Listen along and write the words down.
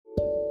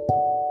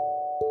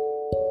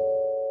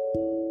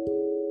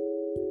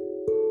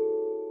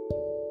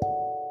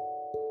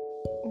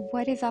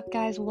What is up,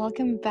 guys?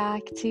 Welcome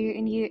back to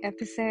a new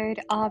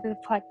episode of the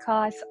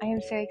podcast. I am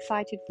so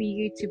excited for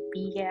you to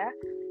be here.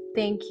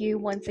 Thank you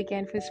once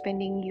again for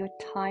spending your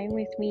time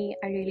with me.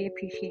 I really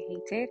appreciate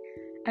it.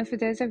 And for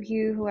those of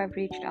you who have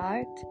reached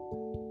out,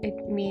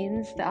 it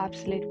means the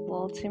absolute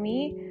world to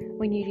me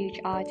when you reach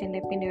out and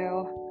let me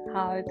know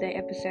how the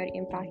episode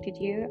impacted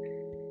you.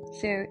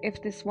 So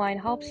if this one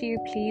helps you,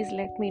 please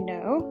let me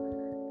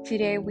know.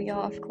 Today we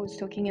are, of course,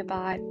 talking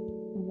about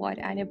what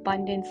an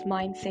abundance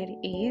mindset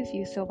is.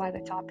 You saw by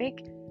the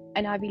topic,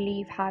 and I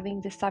believe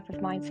having this type of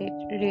mindset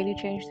really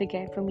changed the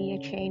game for me.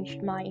 It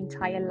changed my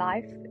entire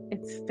life.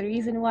 It's the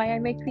reason why I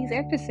make these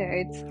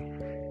episodes.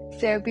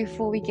 So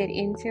before we get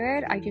into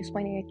it, I just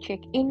want to check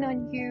in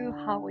on you.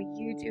 How are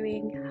you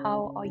doing?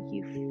 How are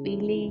you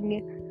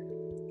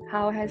feeling?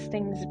 How has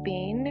things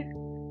been?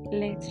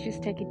 Let's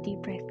just take a deep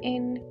breath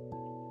in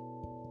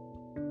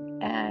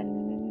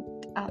and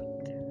out.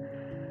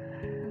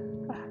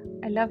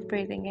 I love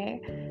breathing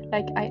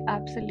I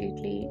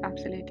absolutely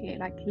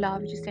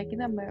love just taking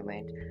that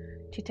moment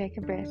to take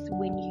a breath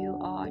when you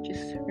are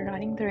just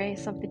running the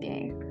race of the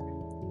day.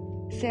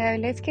 So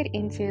let's get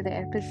into the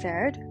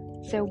episode.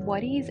 So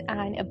what is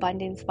an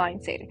abundance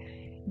mindset?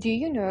 Do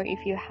you know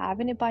if you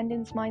have an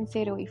abundance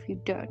mindset or if you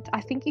don't?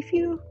 I think if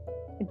you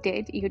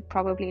did, you'd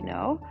probably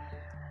know.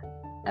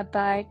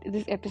 But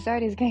this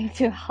episode is going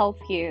to help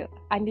you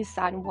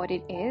understand what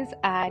it is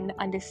and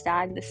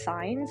understand the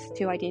signs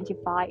to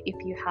identify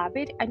if you have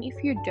it. And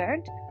if you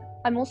don't,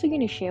 I'm also going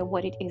to share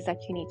what it is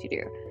that you need to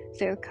do.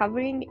 So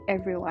covering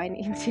everyone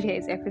in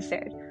today's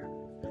episode.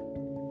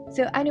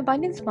 So an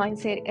abundance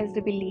mindset is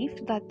the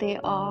belief that there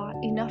are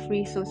enough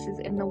resources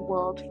in the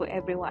world for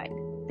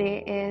everyone.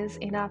 There is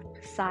enough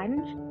sun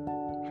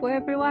for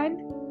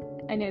everyone.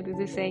 I know there's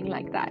a saying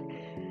like that.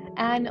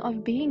 And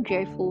of being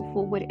grateful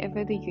for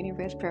whatever the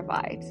universe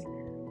provides.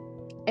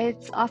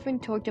 It's often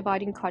talked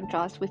about in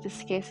contrast with the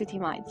scarcity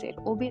mindset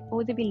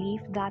or the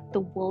belief that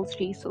the world's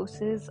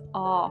resources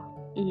are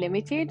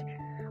limited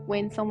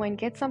when someone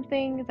gets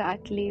something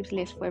that leaves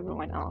less for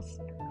everyone else.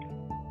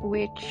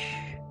 Which,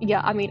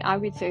 I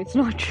would say it's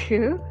not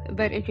true,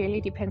 but it really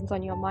depends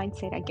on your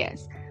mindset, I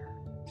guess.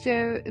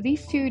 So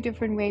these two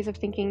different ways of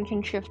thinking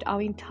can shift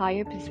our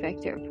entire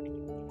perspective.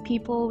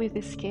 People with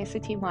a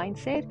scarcity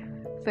mindset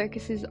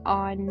focuses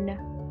on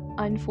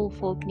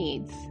unfulfilled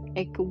needs,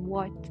 like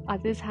what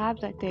others have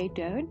that they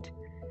don't.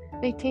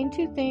 They tend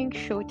to think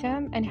short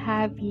term and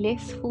have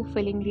less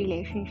fulfilling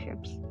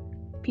relationships.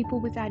 People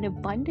with an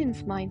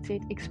abundance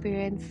mindset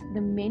experience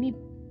the many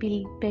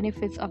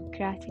benefits of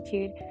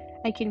gratitude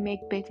and can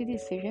make better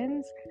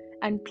decisions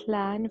and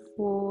plan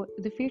for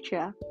the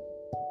future.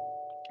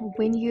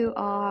 When you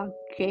are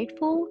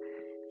grateful,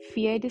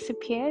 fear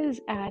disappears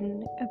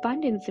and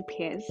abundance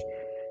appears.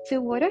 So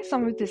what are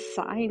some of the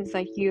signs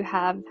that you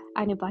have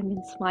an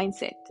abundance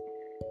mindset?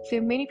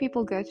 So many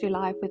people go through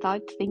life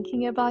without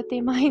thinking about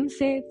their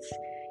mindsets.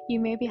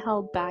 You may be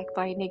held back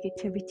by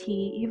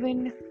negativity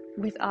even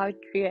without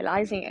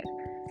realizing it.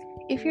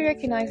 If you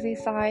recognize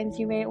these signs,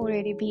 you may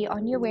already be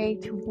on your way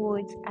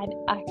towards an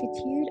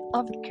attitude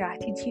of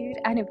gratitude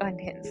and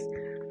abundance.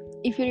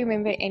 If you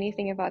remember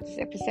anything about this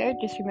episode,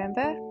 just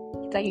remember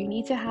that you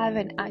need to have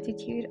an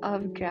attitude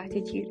of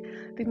gratitude.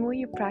 The more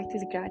you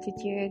practice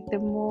gratitude, the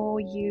more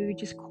you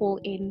just call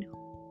in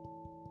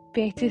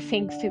better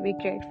things to be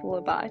grateful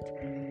about.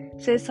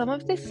 So some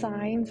of the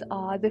signs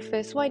are, the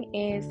first one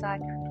is that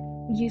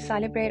you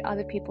celebrate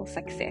other people's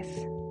success.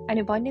 An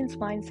abundance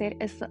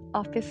mindset is the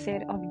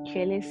opposite of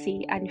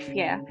jealousy and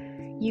fear.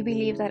 You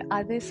believe that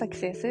others'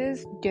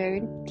 successes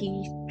don't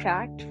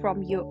detract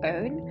from your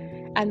own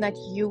and that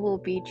you will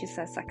be just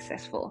as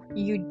successful.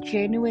 You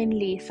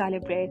genuinely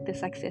celebrate the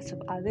success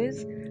of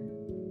others.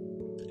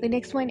 The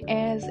next one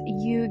is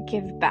you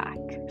give back.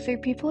 So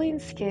people in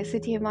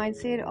scarcity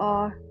mindset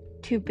are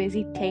too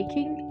busy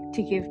taking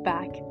to give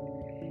back.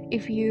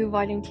 If you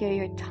volunteer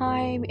your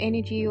time,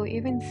 energy, or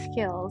even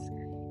skills,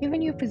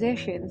 even your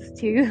possessions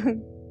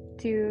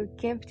to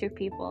give to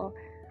people,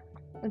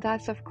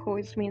 that of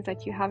course means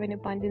that you have an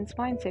abundance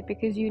mindset,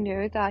 because you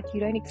know that you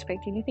don't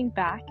expect anything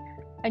back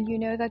and you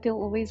know that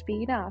there'll always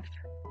be enough.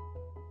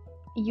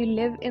 You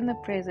live in the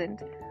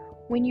present.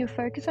 When you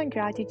focus on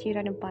gratitude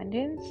and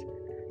abundance,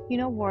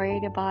 you're not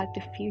worried about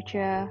the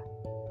future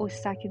or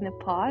stuck in the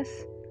past.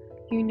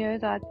 You know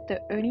that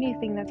the only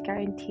thing that's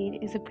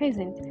guaranteed is the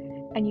present,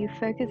 and you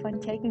focus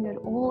on taking it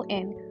all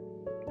in.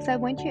 So I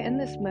want you in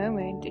this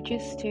moment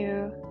just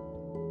to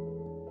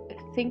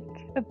think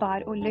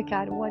about or look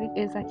at what it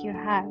is that you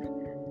have,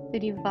 the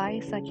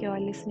device that you are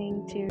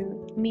listening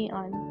to me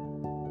on,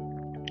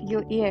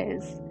 your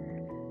ears,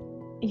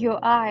 your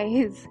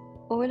eyes,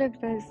 all of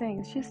those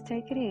things. Just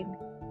take it in.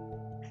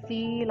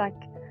 See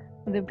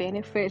the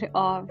benefit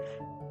of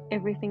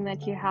everything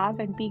that you have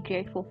and be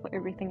grateful for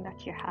everything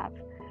that you have.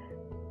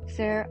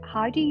 So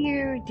how do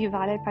you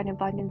develop an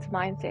abundance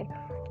mindset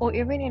or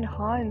even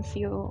enhance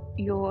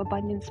your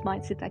abundance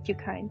mindset that you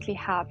currently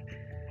have?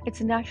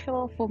 It's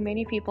natural for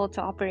many people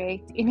to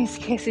operate in a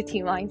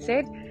scarcity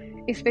mindset.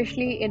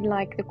 especially in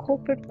like the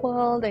corporate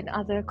world and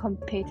other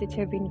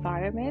competitive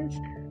environments.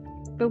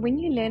 But when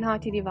you learn how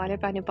to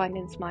develop an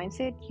abundance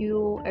mindset,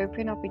 you'll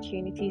open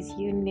opportunities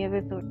you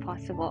never thought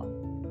possible.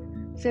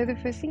 So the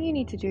first thing you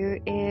need to do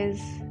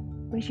is,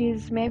 which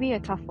is maybe a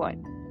tough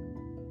one,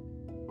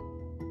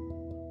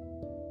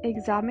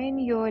 examine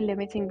your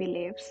limiting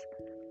beliefs.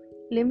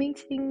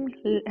 Limiting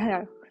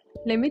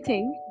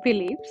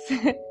beliefs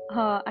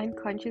are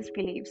unconscious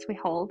beliefs we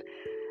hold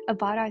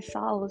about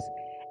ourselves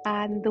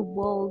and the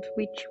world,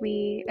 which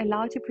we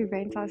allow to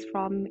prevent us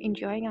from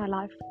enjoying our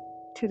life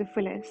to the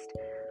fullest.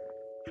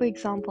 For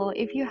example,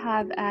 if you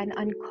have an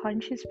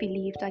unconscious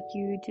belief that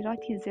you do not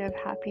deserve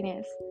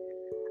happiness,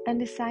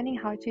 understanding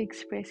how to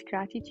express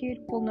gratitude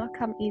will not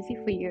come easy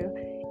for you,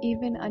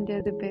 even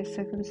under the best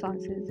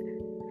circumstances.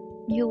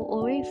 You'll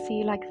always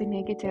see like the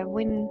negative.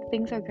 When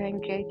things are going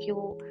great,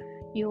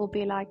 you'll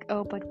be like,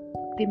 oh, but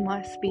there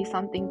must be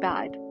something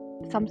bad.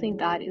 Something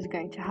bad is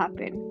going to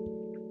happen.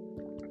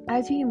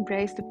 As you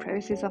embrace the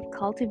process of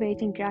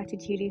cultivating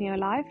gratitude in your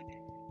life,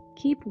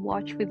 keep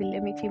watch for the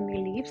limiting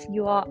beliefs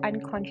you are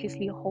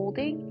unconsciously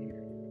holding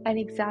and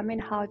examine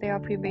how they are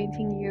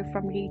preventing you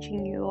from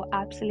reaching your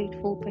absolute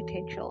full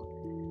potential.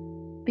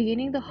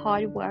 Beginning the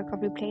hard work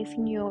of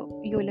replacing your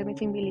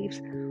limiting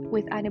beliefs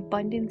with an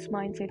abundance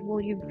mindset will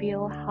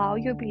reveal how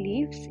your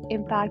beliefs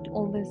impact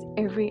almost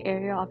every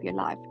area of your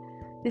life.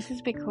 This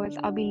is because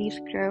our beliefs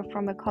grow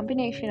from a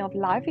combination of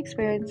life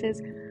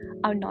experiences,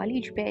 our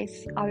knowledge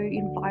base, our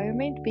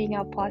environment being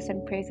our past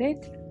and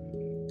present,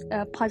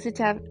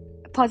 positive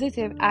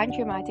and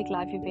traumatic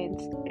life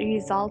events,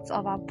 results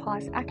of our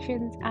past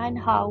actions, and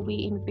how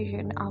we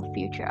envision our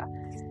future.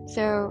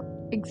 So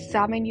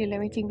examine your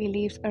limiting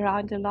beliefs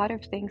around a lot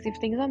of things. If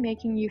things are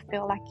making you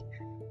feel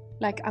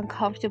like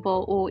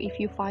uncomfortable, or if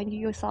you find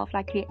yourself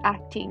like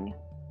reacting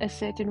a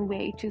certain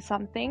way to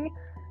something,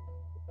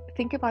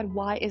 think about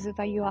why is it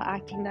that you are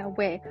acting that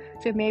way.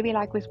 So maybe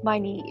like with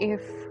money,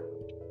 if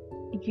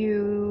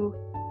you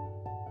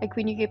like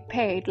when you get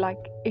paid, like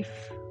if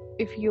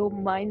your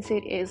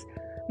mindset is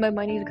my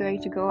money is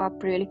going to go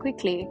up really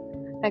quickly,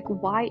 like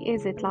why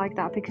is it like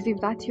that? Because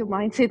if that's your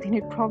mindset, then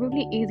it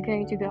probably is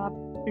going to go up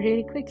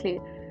really quickly.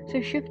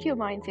 So shift your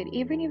mindset,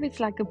 even if it's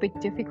like a bit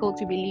difficult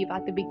to believe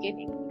at the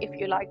beginning. If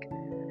you're like,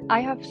 I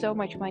have so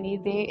much money,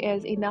 there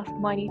is enough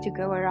money to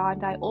go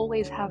around, I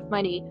always have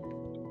money,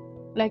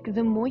 like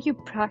the more you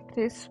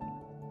practice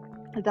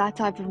that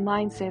type of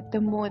mindset,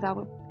 the more that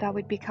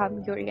would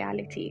become your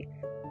reality.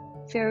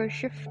 So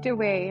shift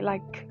away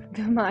like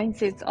the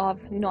mindsets of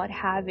not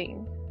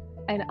having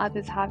and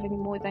others having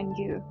more than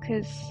you,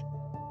 because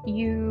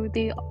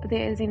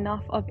there is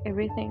enough of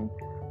everything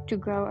to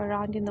go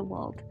around in the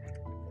world.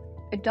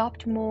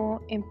 Adopt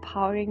more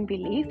empowering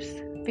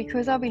beliefs.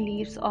 Because our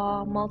beliefs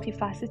are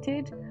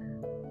multifaceted,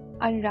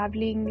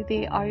 unraveling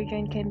their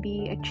origin can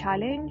be a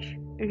challenge.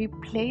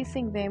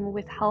 Replacing them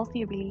with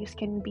healthier beliefs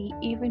can be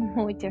even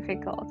more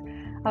difficult.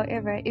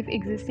 However, if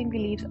existing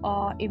beliefs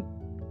are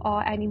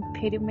an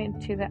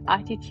impediment to the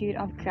attitude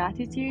of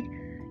gratitude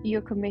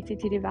you're committed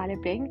to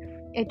developing,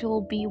 it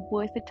will be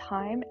worth the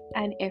time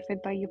and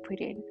effort that you put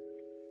in.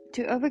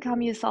 To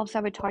overcome your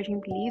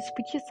self-sabotaging beliefs,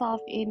 put yourself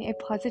in a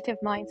positive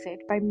mindset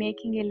by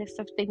making a list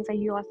of things that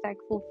you are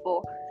thankful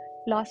for.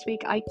 Last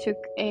week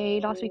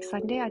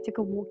Sunday, I took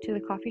a walk to the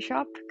coffee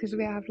shop because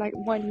we have like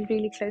one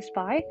really close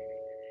by.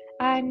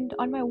 And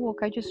on my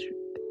walk, I just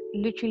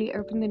literally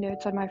opened the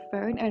notes on my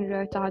phone and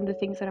wrote down the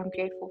things that I'm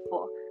grateful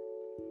for.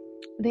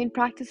 Then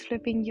practice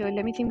flipping your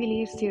limiting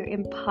beliefs to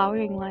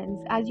empowering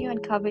ones. As you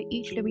uncover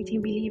each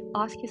limiting belief,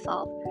 ask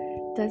yourself,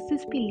 does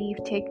this belief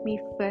take me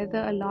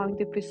further along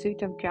the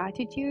pursuit of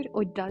gratitude,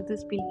 or does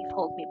this belief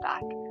hold me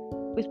back?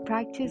 With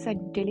practice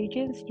and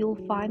diligence, you'll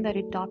find that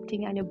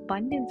adopting an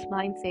abundance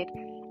mindset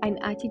and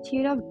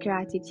attitude of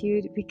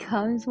gratitude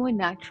becomes more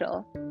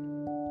natural.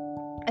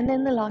 And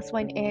then the last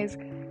one is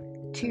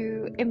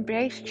to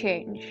embrace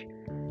change.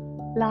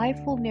 Life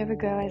will never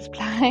go as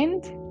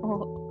planned,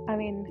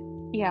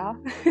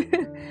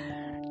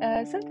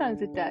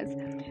 sometimes it does.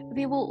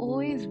 There will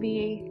always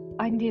be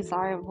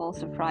undesirable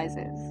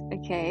surprises,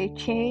 okay?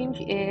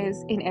 Change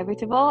is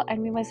inevitable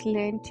and we must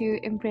learn to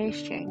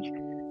embrace change.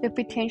 The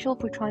potential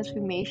for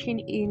transformation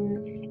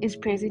is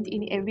present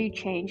in every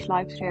change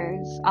life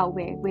throws our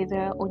way,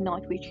 whether or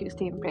not we choose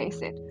to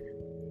embrace it.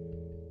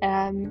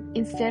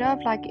 Instead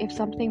of like if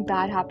something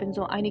bad happens,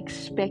 or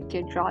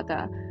unexpected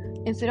rather,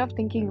 instead of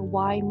thinking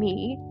why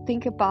me,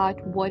 think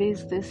about what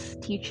is this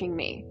teaching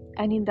me,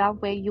 and in that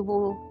way you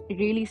will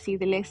really see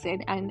the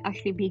lesson and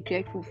actually be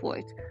grateful for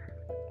it.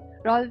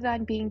 Rather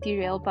than being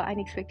derailed by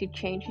unexpected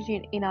changes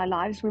in our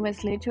lives, we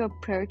must learn to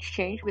approach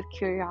change with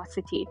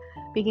curiosity.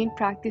 Begin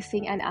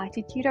practicing an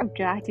attitude of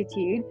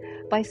gratitude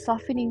by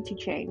softening to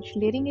change,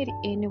 letting it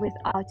in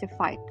without a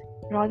fight.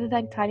 Rather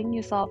than telling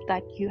yourself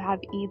that you have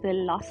either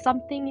lost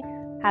something,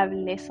 have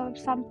less of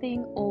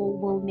something, or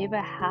will never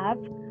have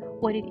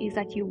what it is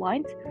that you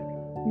want,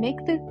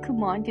 make the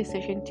command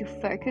decision to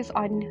focus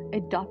on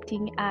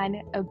adopting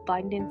an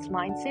abundance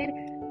mindset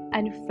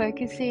and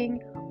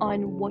focusing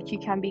on what you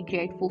can be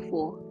grateful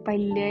for. By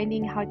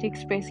learning how to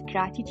express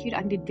gratitude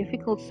under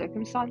difficult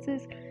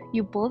circumstances,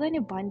 you build an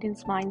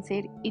abundance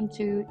mindset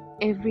into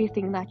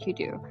everything that you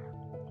do.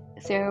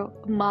 So,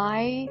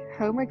 my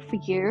homework for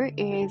you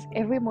is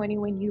every morning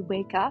when you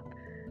wake up,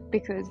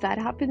 because that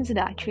happens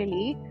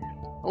naturally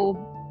or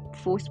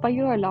forced by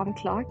your alarm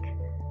clock,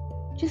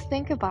 just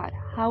think about,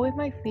 how am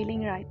I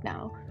feeling right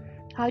now?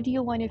 How do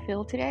you want to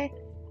feel today?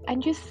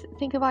 And just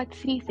think about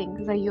 3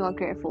 things that you are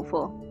grateful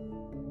for.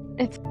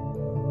 It's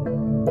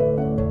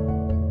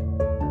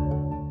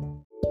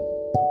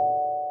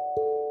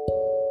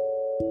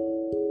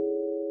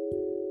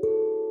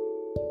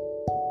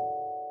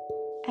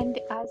And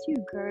as you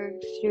go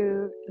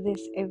through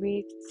this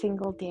every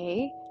single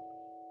day,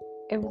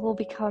 it will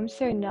become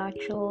so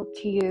natural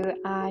to you,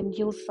 and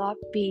you'll start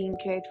being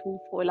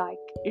grateful for like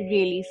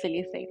really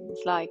silly things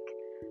like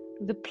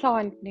the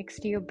plant next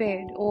to your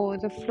bed or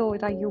the floor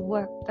that you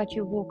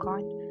walk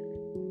on.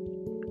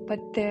 But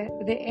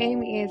the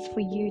aim is for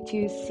you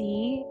to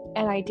see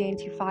and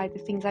identify the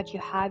things that you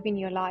have in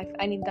your life,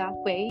 and in that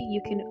way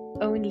you can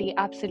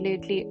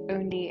absolutely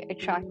only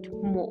attract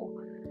more.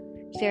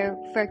 So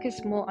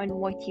focus more on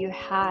what you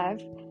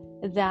have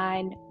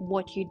than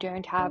what you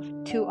don't have.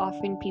 Too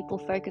often people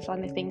focus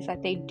on the things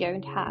that they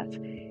don't have.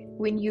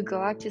 When you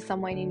go out to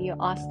someone and you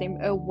ask them,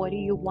 oh, what do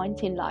you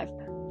want in life?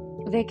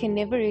 They can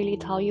never really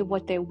tell you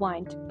what they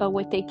want, but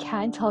what they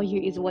can tell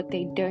you is what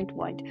they don't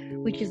want,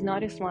 which is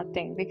not a smart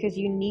thing, because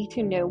you need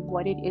to know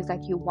what it is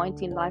that you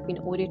want in life in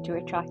order to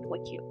attract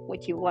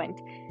what you want.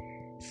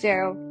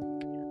 So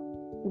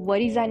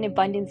what is an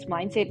abundance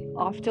mindset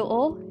after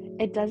all?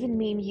 It doesn't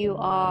mean you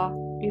are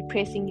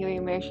repressing your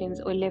emotions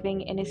or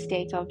living in a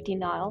state of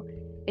denial.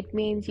 It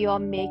means you are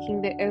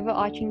making the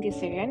overarching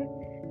decision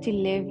to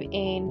live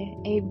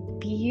in a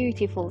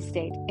beautiful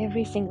state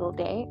every single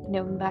day,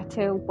 no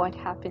matter what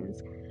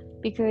happens.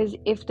 Because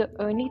if the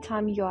only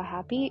time you are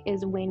happy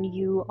is when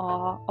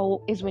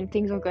is when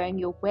things are going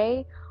your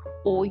way,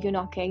 or you're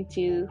not going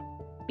to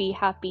be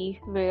happy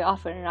very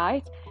often,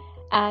 right?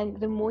 And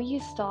the more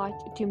you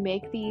start to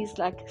make these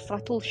like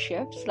subtle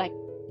shifts, like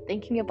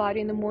thinking about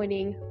in the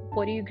morning,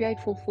 what are you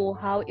grateful for?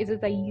 How is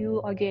it that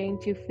you are going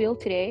to feel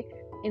today,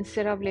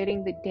 instead of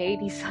letting the day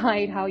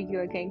decide how you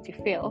are going to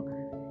feel?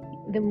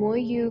 The more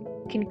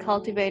you can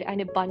cultivate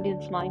an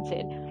abundance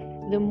mindset,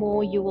 the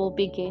more you will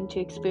begin to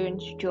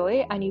experience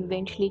joy and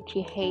eventually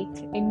create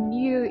a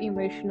new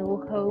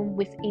emotional home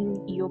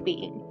within your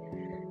being.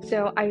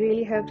 So I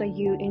really hope that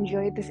you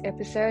enjoyed this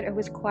episode. It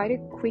was quite a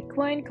quick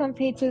one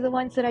compared to the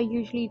ones that I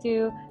usually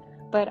do,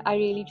 but I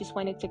really just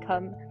wanted to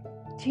come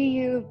to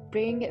you,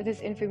 bring this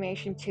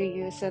information to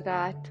you so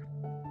that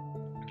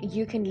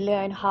you can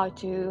learn how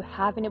to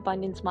have an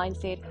abundance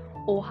mindset,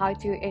 or how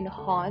to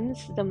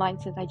enhance the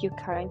mindset that you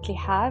currently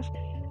have,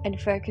 and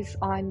focus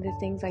on the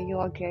things that you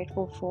are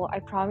grateful for. I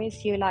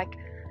promise you, like,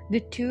 the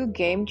 2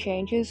 game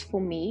changers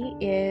for me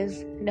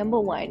is, number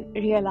 1,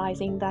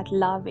 realizing that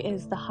love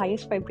is the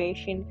highest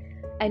vibration,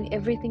 and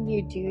everything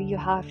you do, you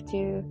have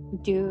to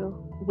do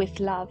with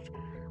love.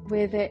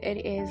 Whether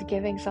it is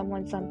giving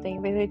someone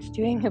something, whether it's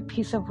doing a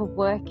piece of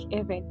work,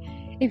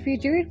 even if you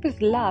do it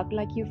with love,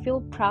 like, you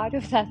feel proud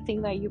of that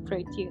thing that you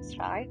produce,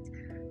 right?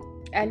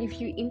 And if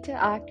you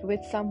interact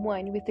with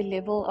someone with a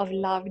level of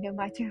love, no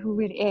matter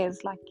who it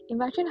is, like,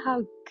 imagine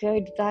how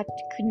good that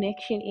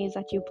connection is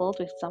that you build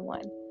with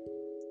someone.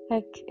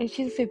 Like, it's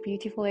just a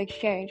beautiful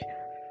exchange.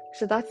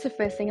 So that's the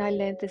first thing I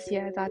learned this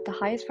year, that the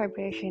highest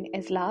vibration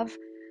is love.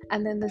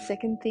 And then the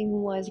second thing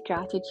was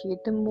gratitude.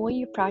 The more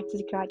you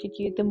practice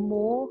gratitude, the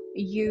more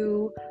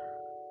you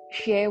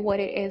share what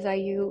it is that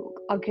you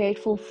are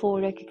grateful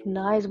for,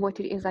 recognize what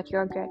it is that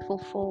you're grateful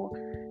for,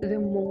 the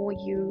more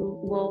you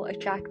will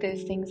attract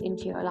those things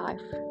into your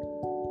life.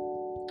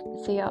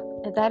 So yeah,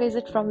 that is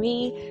it from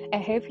me. I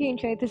hope you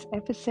enjoyed this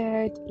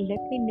episode. Let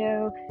me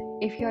know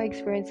if you're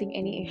experiencing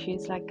any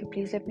issues. Like,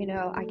 please let me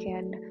know. I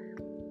can,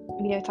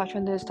 touch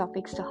on those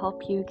topics to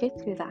help you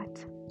get through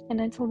that. And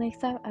until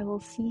next time, I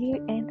will see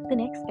you in the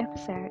next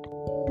episode.